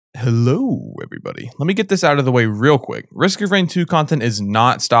Hello, everybody. Let me get this out of the way real quick. Risk of Rain 2 content is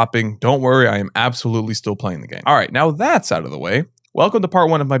not stopping. Don't worry, I am absolutely still playing the game. All right, now that's out of the way. Welcome to part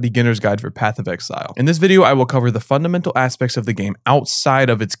 1 of my beginner's guide for Path of Exile. In this video, I will cover the fundamental aspects of the game outside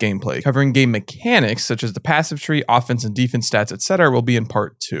of its gameplay. Covering game mechanics such as the passive tree, offense and defense stats, etc. will be in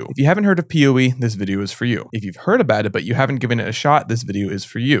part 2. If you haven't heard of PoE, this video is for you. If you've heard about it but you haven't given it a shot, this video is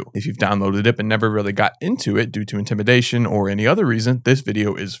for you. If you've downloaded it but never really got into it due to intimidation or any other reason, this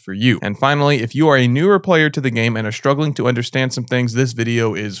video is for you. And finally, if you are a newer player to the game and are struggling to understand some things, this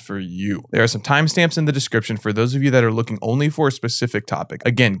video is for you. There are some timestamps in the description for those of you that are looking only for a specific topic.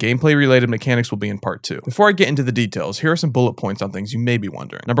 Again, gameplay related mechanics will be in part 2. Before I get into the details, here are some bullet points on things you may be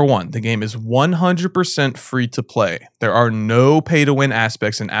wondering. Number 1, the game is 100% free to play. There are no pay to win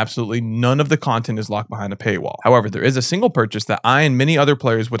aspects and absolutely none of the content is locked behind a paywall. However, there is a single purchase that I and many other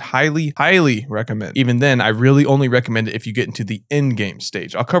players would highly recommend. Even then, I really only recommend it if you get into the endgame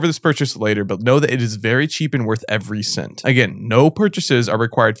stage. I'll cover this purchase later, but know that it is very cheap and worth every cent. Again, no purchases are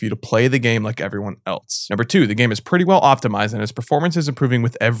required for you to play the game like everyone else. Number 2, the game is pretty well optimized and its performance is improving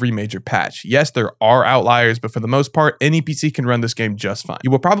with every major patch. Yes, there are outliers, but for the most part, any PC can run this game just fine. You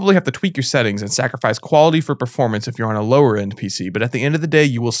will probably have to tweak your settings and sacrifice quality for performance if you're on a lower end PC, but at the end of the day,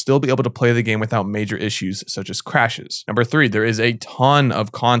 you will still be able to play the game without major issues such as crashes. Number 3, there is a ton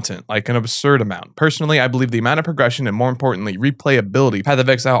of content, like an absurd amount. Personally, I believe the amount of progression and more importantly, replayability Path of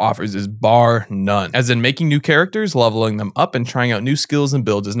Exile offers is bar none. As in making new characters, leveling them up, and trying out new skills and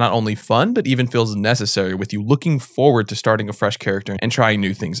builds is not only fun, but even feels necessary with you looking forward to starting a fresh character and trying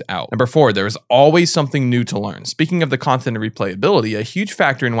new things out. Number 4, there is always something new to learn. Speaking of the content and replayability, a huge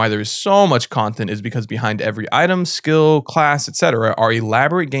factor in why there is so much content is because behind every item, skill, class, etc. are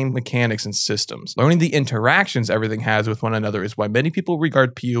elaborate game mechanics and systems. Learning the interactions everything has with one another is why many people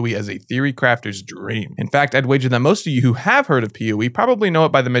regard PoE as a theory crafter's dream. In fact, I'd wager that most of you who have heard of PoE probably know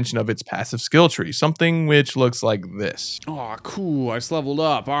it by the mention of its passive skill tree, something which looks like this. Oh, cool. I just leveled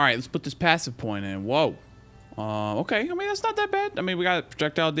up. All right, let's put this passive point in. Whoa. Okay, I mean, that's not that bad. I mean, we got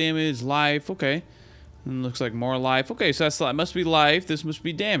projectile damage, life, okay. And looks like more life. Okay, so that must be life. This must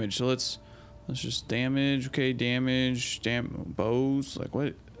be damage. So let's just damage. Okay, damage, bows. Like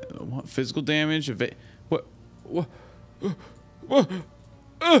what physical damage? What?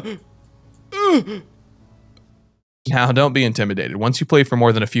 Now, don't be intimidated. Once you play for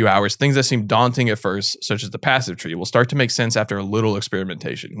more than a few hours, things that seem daunting at first, such as the passive tree, will start to make sense after a little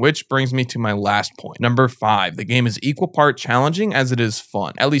experimentation, which brings me to my last point. Number 5, the game is equal part challenging as it is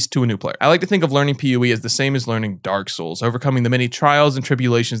fun, at least to a new player. I like to think of learning PoE as the same as learning Dark Souls. Overcoming the many trials and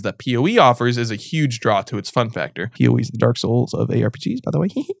tribulations that PoE offers is a huge draw to its fun factor. PoE is the Dark Souls of ARPGs, by the way.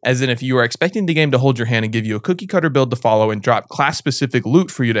 As in, if you are expecting the game to hold your hand and give you a cookie cutter build to follow and drop class-specific loot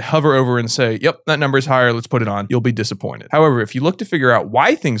for you to hover over and say, yep, that number is higher, let's put it on, you'll be disappointed. However, if you look to figure out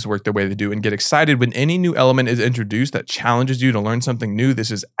why things work the way they do and get excited when any new element is introduced that challenges you to learn something new,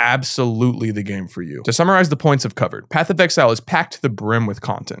 this is absolutely the game for you. To summarize the points I've covered, Path of Exile is packed to the brim with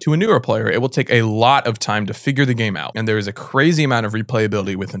content. To a newer player, it will take a lot of time to figure the game out, and there is a crazy amount of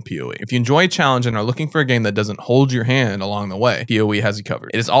replayability within PoE. If you enjoy a challenge and are looking for a game that doesn't hold your hand along the way, PoE has you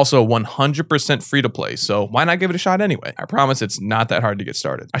covered. It is also 100% free to play, so why not give it a shot anyway? I promise it's not that hard to get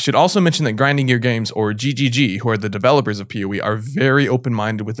started. I should also mention that Grinding Gear Games, or GGG, who are the developers of PoE, are very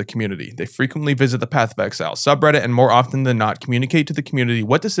open-minded with the community. They frequently visit the Path of Exile subreddit and more often than not communicate to the community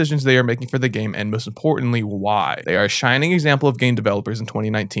what decisions they are making for the game and most importantly why. They are a shining example of game developers in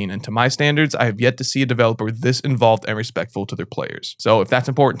 2019 and to my standards, I have yet to see a developer this involved and respectful to their players. So if that's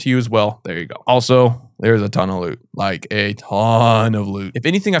important to you as well, there you go. Also, there's a ton of loot, like a ton of loot. If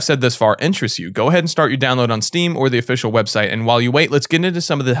anything I've said this far interests you, go ahead and start your download on Steam or the official website. And while you wait, let's get into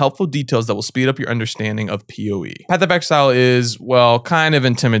some of the helpful details that will speed up your understanding of PoE. Path of Exile is, well, kind of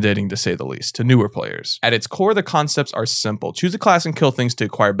intimidating to say the least, to newer players. At its core, the concepts are simple. Choose a class and kill things to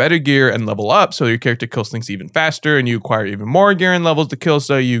acquire better gear and level up so your character kills things even faster and you acquire even more gear and levels to kill,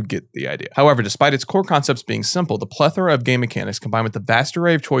 so you get the idea. However, despite its core concepts being simple, the plethora of game mechanics combined with the vast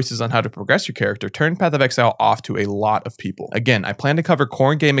array of choices on how to progress your character turn Path of Exile off to a lot of people. Again, I plan to cover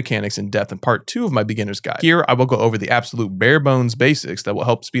core game mechanics in depth in part 2 of my beginner's guide. Here, I will go over the absolute bare bones basics that will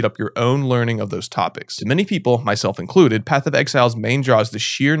help speed up your own learning of those topics. To many people, myself included, Path of Exile's main draw is the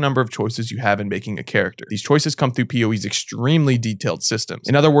sheer number of choices you have in making a character. These choices come through PoE's extremely detailed systems.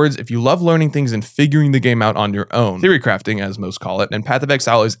 In other words, if you love learning things and figuring the game out on your own, theory crafting as most call it, then Path of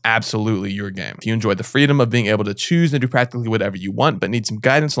Exile is absolutely your game. If you enjoy the freedom of being able to choose and do practically whatever you want, but need some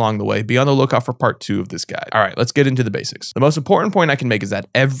guidance along the way, be on the lookout for part 2 of this guide. All right, let's get into the basics. The most important point I can make is that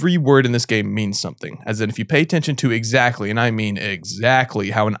every word in this game means something, as in if you pay attention to exactly, and I mean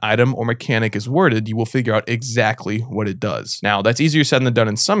exactly, how an item or mechanic is worded, you will figure out exactly what it does. Now, that's easier said than done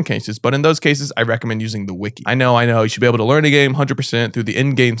in some cases, but in those cases, I recommend using the wiki. I know, you should be able to learn a game 100% through the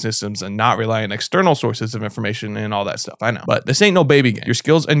in-game systems and not rely on external sources of information and all that stuff, I know. But this ain't no baby game. Your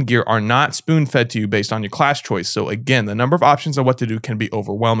skills and gear are not spoon-fed to you based on your class choice, so again, the number of options on what to do can be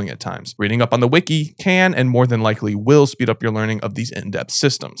overwhelming at times. Reading up on the wiki can and more than likely will speed up your learning of these in-depth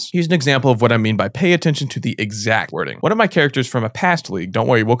systems. Here's an example of what I mean by pay attention to the exact wording. One of my characters from a past league, don't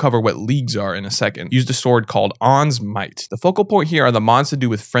worry, we'll cover what leagues are in a second, used a sword called On's Might. The focal point here are the mons to do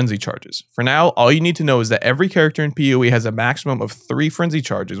with frenzy charges. For now, all you need to know is that every character in PoE has a maximum of 3 frenzy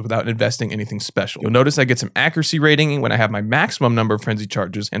charges without investing anything special. You'll notice I get some accuracy rating when I have my maximum number of frenzy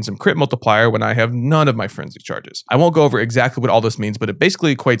charges and some crit multiplier when I have none of my frenzy charges. I won't go over exactly what all this means, but it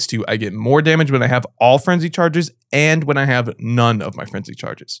basically equates to I get more damage when I have all frenzy charges and when I have none of my frenzy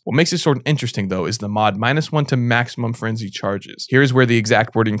charges. What makes this sword interesting though is the mod -1 to maximum frenzy charges. Here's where the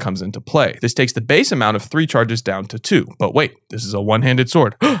exact wording comes into play. This takes the base amount of 3 charges down to 2, but wait, this is a one-handed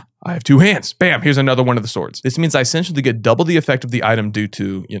sword. I have 2 hands. Bam, here's another one of the swords. This means I essentially get double the effect of the item due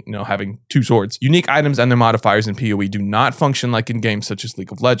to, having 2 swords. Unique items and their modifiers in PoE do not function like in games such as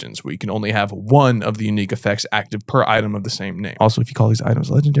League of Legends, where you can only have one of the unique effects active per item of the same name. Also, if you call these items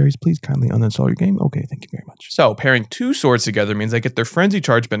legendaries, please kindly uninstall your game. Okay, thank you very much. So, pairing 2 swords together means I get their frenzy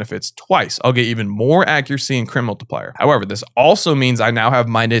charge benefits twice. I'll get even more accuracy and crit multiplier. However, this also means I now have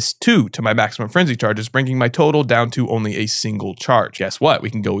 -2 to my maximum frenzy charges, bringing my total down to only a single charge. Guess what?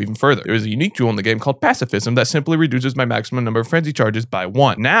 We can go even further. There is a unique jewel in the game called Pacifism that simply reduces my maximum number of frenzy charges by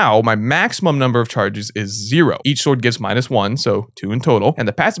 1. Now, my maximum number of charges is 0. Each sword gives -1, so 2 in total, and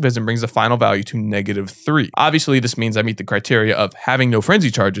the Pacifism brings the final value to -3. Obviously, this means I meet the criteria of having no frenzy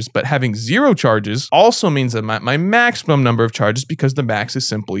charges, but having 0 charges also means I'm at my maximum number of charges because the max is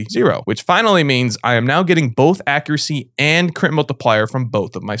simply 0, which finally means I am now getting both accuracy and crit multiplier from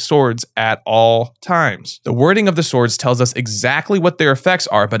both of my swords at all times. The wording of the swords tells us exactly what their effects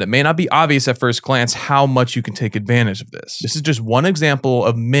are, but it may not be obvious at first glance how much you can take advantage of this. This is just one example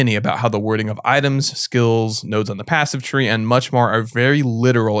of many about how the wording of items, skills, nodes on the passive tree, and much more are very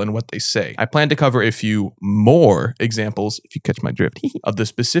literal in what they say. I plan to cover a few more examples, if you catch my drift, of the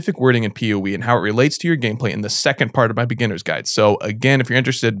specific wording in PoE and how it relates to your gameplay in the second part of my beginner's guide. So again, if you're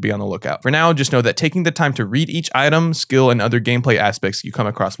interested, be on the lookout. For now, just know that taking the time to read each item, skill, and other gameplay aspects you come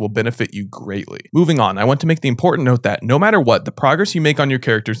across will benefit you greatly. Moving on, I want to make the important note that no matter what, the progress you make on your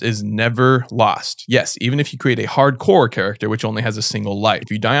characters is never lost. Yes, even if you create a hardcore character which only has a single life.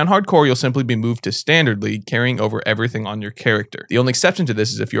 If you die on hardcore, you'll simply be moved to standard league, carrying over everything on your character. The only exception to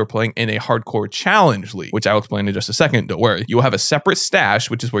this is if you're playing in a hardcore challenge league, which I'll explain in just a second, don't worry. You will have a separate stash,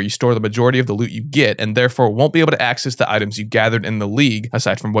 which is where you store the majority of the loot you get, and therefore won't be able to access the items you gathered in the league,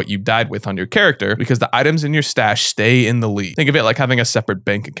 aside from what you died with on your character, because the items in your stash stay in the league. Think of it like having a separate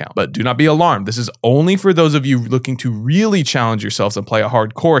bank account. But do not be alarmed, this is only for those of you looking to really challenge yourselves and play a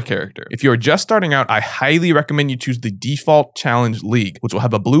hardcore character. If you're just starting out, I highly recommend you choose the default challenge league, which will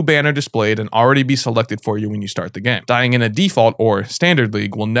have a blue banner displayed and already be selected for you when you start the game. Dying in a default or standard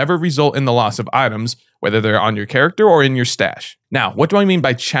league will never result in the loss of items, whether they're on your character or in your stash. Now, what do I mean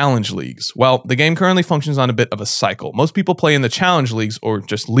by challenge leagues? Well, the game currently functions on a bit of a cycle. Most people play in the challenge leagues, or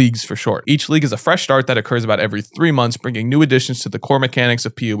just leagues for short. Each league is a fresh start that occurs about every 3 months, bringing new additions to the core mechanics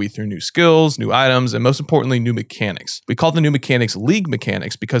of PoE through new skills, new items, and most importantly, new mechanics. We call the new mechanics league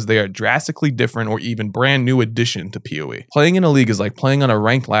mechanics because they are drastically different or even brand new addition to PoE. Playing in a league is like playing on a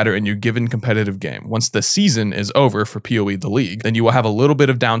ranked ladder in your given competitive game. Once the season is over for PoE the league, then you will have a little bit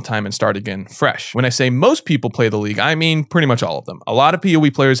of downtime and start again fresh. When I say most people play the league, I mean pretty much all of them. A lot of PoE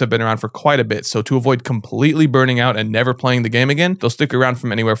players have been around for quite a bit, so to avoid completely burning out and never playing the game again, they'll stick around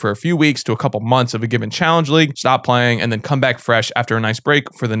from anywhere for a few weeks to a couple months of a given challenge league, stop playing, and then come back fresh after a nice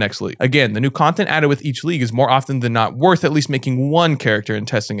break for the next league. Again, the new content added with each league is more often than not worth at least making one character and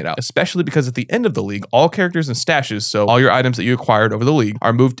testing it out, especially because at the end of the league, all characters and stashes, so all your items that you acquired over the league,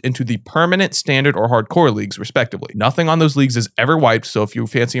 are moved into the permanent, standard, or hardcore leagues, respectively. Nothing on those leagues is ever wiped, so if you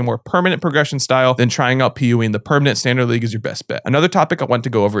fancy a more permanent progression style, then trying out PoE in the permanent standard league is your best bet. Another topic I want to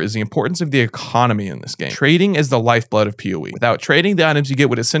go over is the importance of the economy in this game. Trading is the lifeblood of PoE. Without trading, the items you get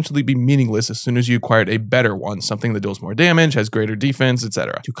would essentially be meaningless as soon as you acquired a better one, something that deals more damage, has greater defense,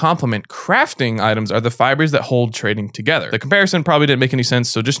 etc. To complement, crafting items are the fibers that hold trading together. The comparison probably didn't make any sense,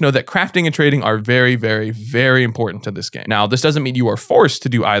 so just know that crafting and trading are very, very, very important to this game. Now, this doesn't mean you are forced to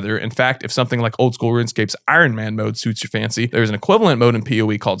do either. In fact, if something like old school RuneScape's Iron Man mode suits your fancy, there is an equivalent mode in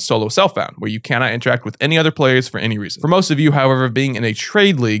PoE called Solo Self-Found, where you cannot interact interact with any other players for any reason. For most of you, however, being in a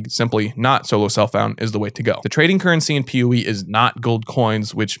trade league, simply not solo self-found, is the way to go. The trading currency in PoE is not gold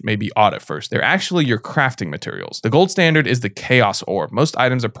coins, which may be odd at first. They're actually your crafting materials. The gold standard is the Chaos Orb. Most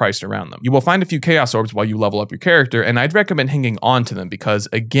items are priced around them. You will find a few Chaos Orbs while you level up your character, and I'd recommend hanging on to them because,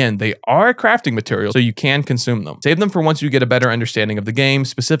 again, they are crafting materials, so you can consume them. Save them for once you get a better understanding of the game,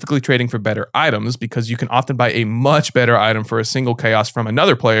 specifically trading for better items, because you can often buy a much better item for a single Chaos from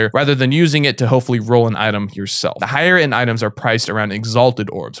another player, rather than using it to hopefully roll an item yourself. The higher end items are priced around Exalted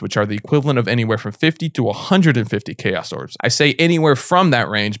Orbs, which are the equivalent of anywhere from 50 to 150 Chaos Orbs. I say anywhere from that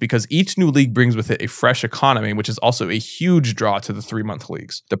range because each new league brings with it a fresh economy, which is also a huge draw to the 3-month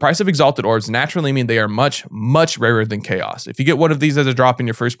leagues. The price of Exalted Orbs naturally mean they are much, much rarer than Chaos. If you get one of these as a drop in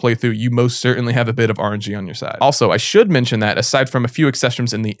your first playthrough, you most certainly have a bit of RNG on your side. Also, I should mention that aside from a few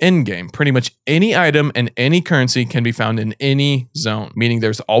exceptions in the end game, pretty much any item and any currency can be found in any zone, meaning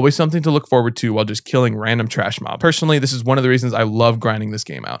there's always something to look forward to while just killing random trash mobs. Personally, this is one of the reasons I love grinding this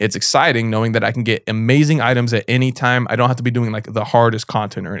game out. It's exciting knowing that I can get amazing items at any time. I don't have to be doing like the hardest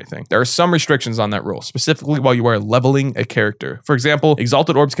content or anything. There are some restrictions on that rule, specifically while you are leveling a character. For example,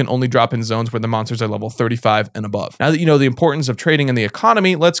 Exalted Orbs can only drop in zones where the monsters are level 35 and above. Now that you know the importance of trading in the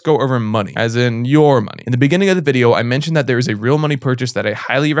economy, let's go over money, as in your money. In the beginning of the video, I mentioned that there is a real money purchase that I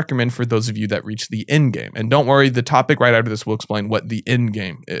highly recommend for those of you that reach the end game. And don't worry, the topic right after this will explain what the end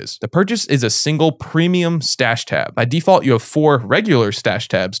game is. The purchase is a single premium stash tab. By default, you have 4 regular stash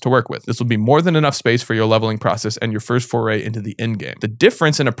tabs to work with. This will be more than enough space for your leveling process and your first foray into the end game. The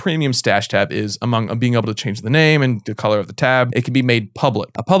difference in a premium stash tab is among being able to change the name and the color of the tab. It can be made public.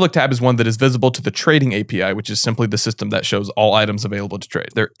 A public tab is one that is visible to the trading API, which is simply the system that shows all items available to trade.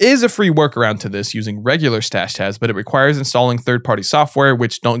 There is a free workaround to this using regular stash tabs, but it requires installing third-party software,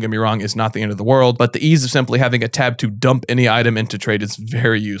 which, don't get me wrong, is not the end of the world, but the ease of simply having a tab to dump any item into trade is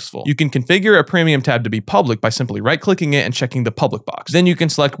very useful. You can configure a premium tab to be public by simply right-clicking it and checking the public box. Then you can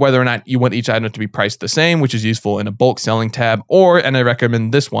select whether or not you want each item to be priced the same, which is useful in a bulk selling tab, or, and I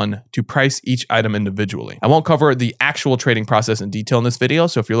recommend this one, to price each item individually. I won't cover the actual trading process in detail in this video,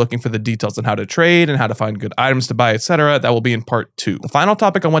 so if you're looking for the details on how to trade and how to find good items to buy, etc., that will be in part 2. The final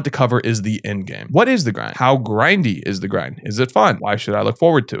topic I want to cover is the end game. What is the grind? How grindy is the grind? Is it fun? Why should I look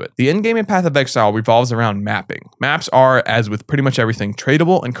forward to it? The end game in Path of Exile revolves around mapping. Maps are, as with pretty much everything,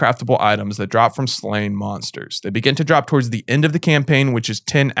 tradable and craftable items that drop from slain monsters. They begin to drop towards the end of the campaign, which is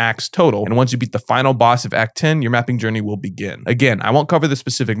 10 acts total, and once you beat the final boss of Act 10, your mapping journey will begin. Again, I won't cover the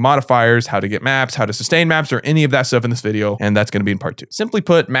specific modifiers, how to get maps, how to sustain maps, or any of that stuff in this video, and that's going to be in part 2. Simply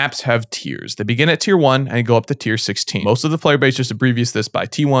put, maps have tiers. They begin at tier 1 and go up to tier 16. Most of the player base just abbreviates this by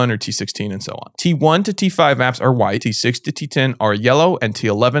T1 or T16 and so on. T1 to T5 maps are white, T6 to T10 are yellow, and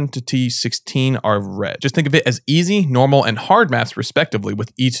T11 to T16 are red. Just think of it as easy, normal, and hard maps respectively,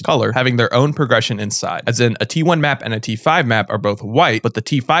 with each color having their own progression inside. As in, a T1 map and a T5 map are both white, but the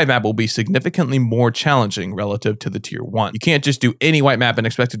T5 map will be significantly more challenging relative to the tier 1. You can't just do any white map and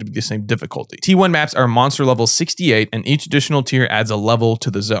expect it to be the same difficulty. T1 maps are monster level 68, and each additional tier adds a level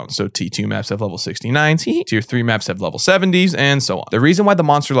to the zone. So T2 maps have level 69s, tier 3 maps have level 70s, and so on. The reason why the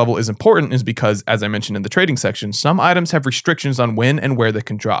monster level is important is because, as I mentioned in the trading section, some items have restrictions on when and where they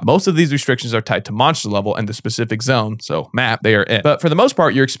can drop. Most of these restrictions are tied to monster level and the specific zone, so map, they are in. But for the most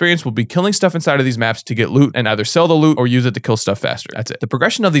part, your experience will be killing stuff inside of these maps to get loot and either sell the loot or use it to kill stuff faster. That's it. The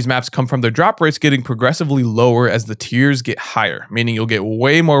progression of these maps come from their drop rates getting progressively lower as the tiers get higher, meaning you'll get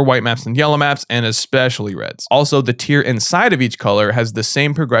way more white maps than yellow maps, and especially reds. Also, the tier inside of each color has the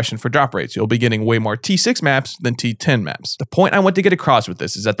same progression for drop rates. You'll be getting way more T6 maps than T10 maps. The point I want to get across with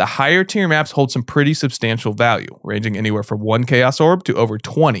this is that the higher tier maps hold some pretty substantial value, ranging anywhere from 1 Chaos Orb to over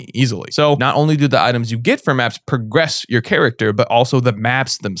 20 easily. So not only do the items you get from maps progress your character, but also the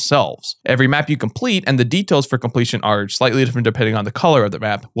maps themselves. Every map you complete, and the details for completion are slightly different depending on the color of the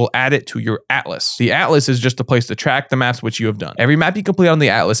map, will add it to your atlas. The atlas is just a place to track the maps which you have done. Every map you complete on the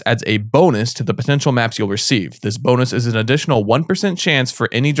atlas adds a bonus to the potential maps you'll receive. This bonus is an additional 1% chance for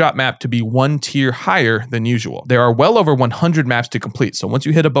any drop map to be 1 tier higher than usual. There are well over 100 maps to complete, so once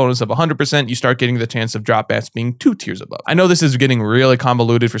you hit a bonus of 100%, you start getting the chance of drop maps being 2 tiers above. I know this is getting really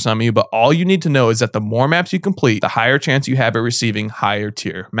convoluted for some of you, but all you need to know is that the more maps you complete, the higher chance you have at receiving higher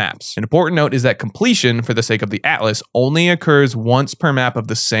tier maps. An important note is that completion, for the sake of the atlas, only occurs once per map of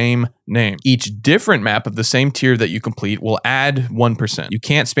the same name. Each different map of the same tier that you complete will add 1%. You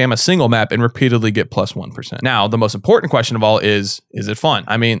can't spam a single map and repeatedly get plus 1%. Now, the most important question of all is it fun?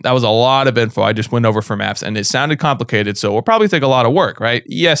 I mean, that was a lot of info I just went over for maps, and it sounded complicated, so it will probably take a lot of work, right?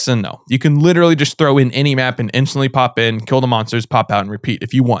 Yes and no. You can literally just throw in any map and instantly pop in, kill the monsters, pop out, and repeat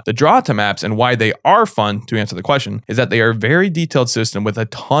if you want. The draw to maps and why they are fun, to answer the question, is that they are a very detailed system with a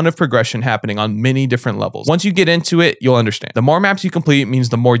ton of progression happening on many different levels. Once you get into it, you'll understand. The more maps you complete means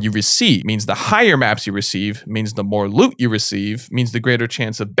the more you receive, means the higher maps you receive, means the more loot you receive, means the greater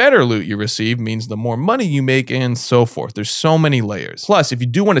chance of better loot you receive, means the more money you make, and so forth. There's so many layers. Plus, if you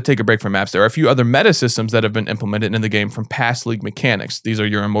do want to take a break from maps, there are a few other meta systems that have been implemented in the game from past League mechanics. These are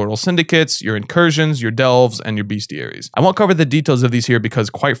your Immortal Syndicates, your Incursions, your Delves, and your Bestiaries. I won't cover the details of these here because,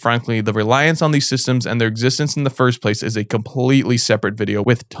 quite frankly, the reliance on these systems and their existence in the first place is a completely separate video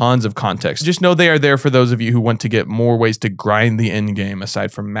with tons of context. Just know they are there for those of you who want to get more ways to grind the end game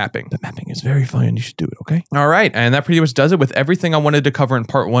aside from mapping. But mapping is very fun and you should do it, okay? All right, and that pretty much does it with everything I wanted to cover in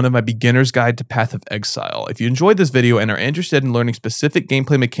part 1 of my beginner's guide to Path of Exile. If you enjoyed this video and are interested in learning specific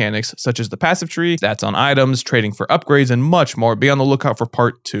gameplay mechanics such as the passive tree, stats on items, trading for upgrades, and much more, be on the lookout for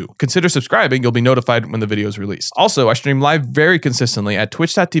part 2. Consider subscribing, you'll be notified when the video is released. Also, I stream live very consistently at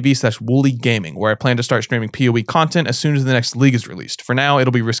twitch.tv/Woolie Gaming, where I plan to start streaming PoE content as soon as the next league is released. For now,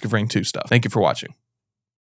 it'll be Risk of Rain 2 stuff. Thank you for watching.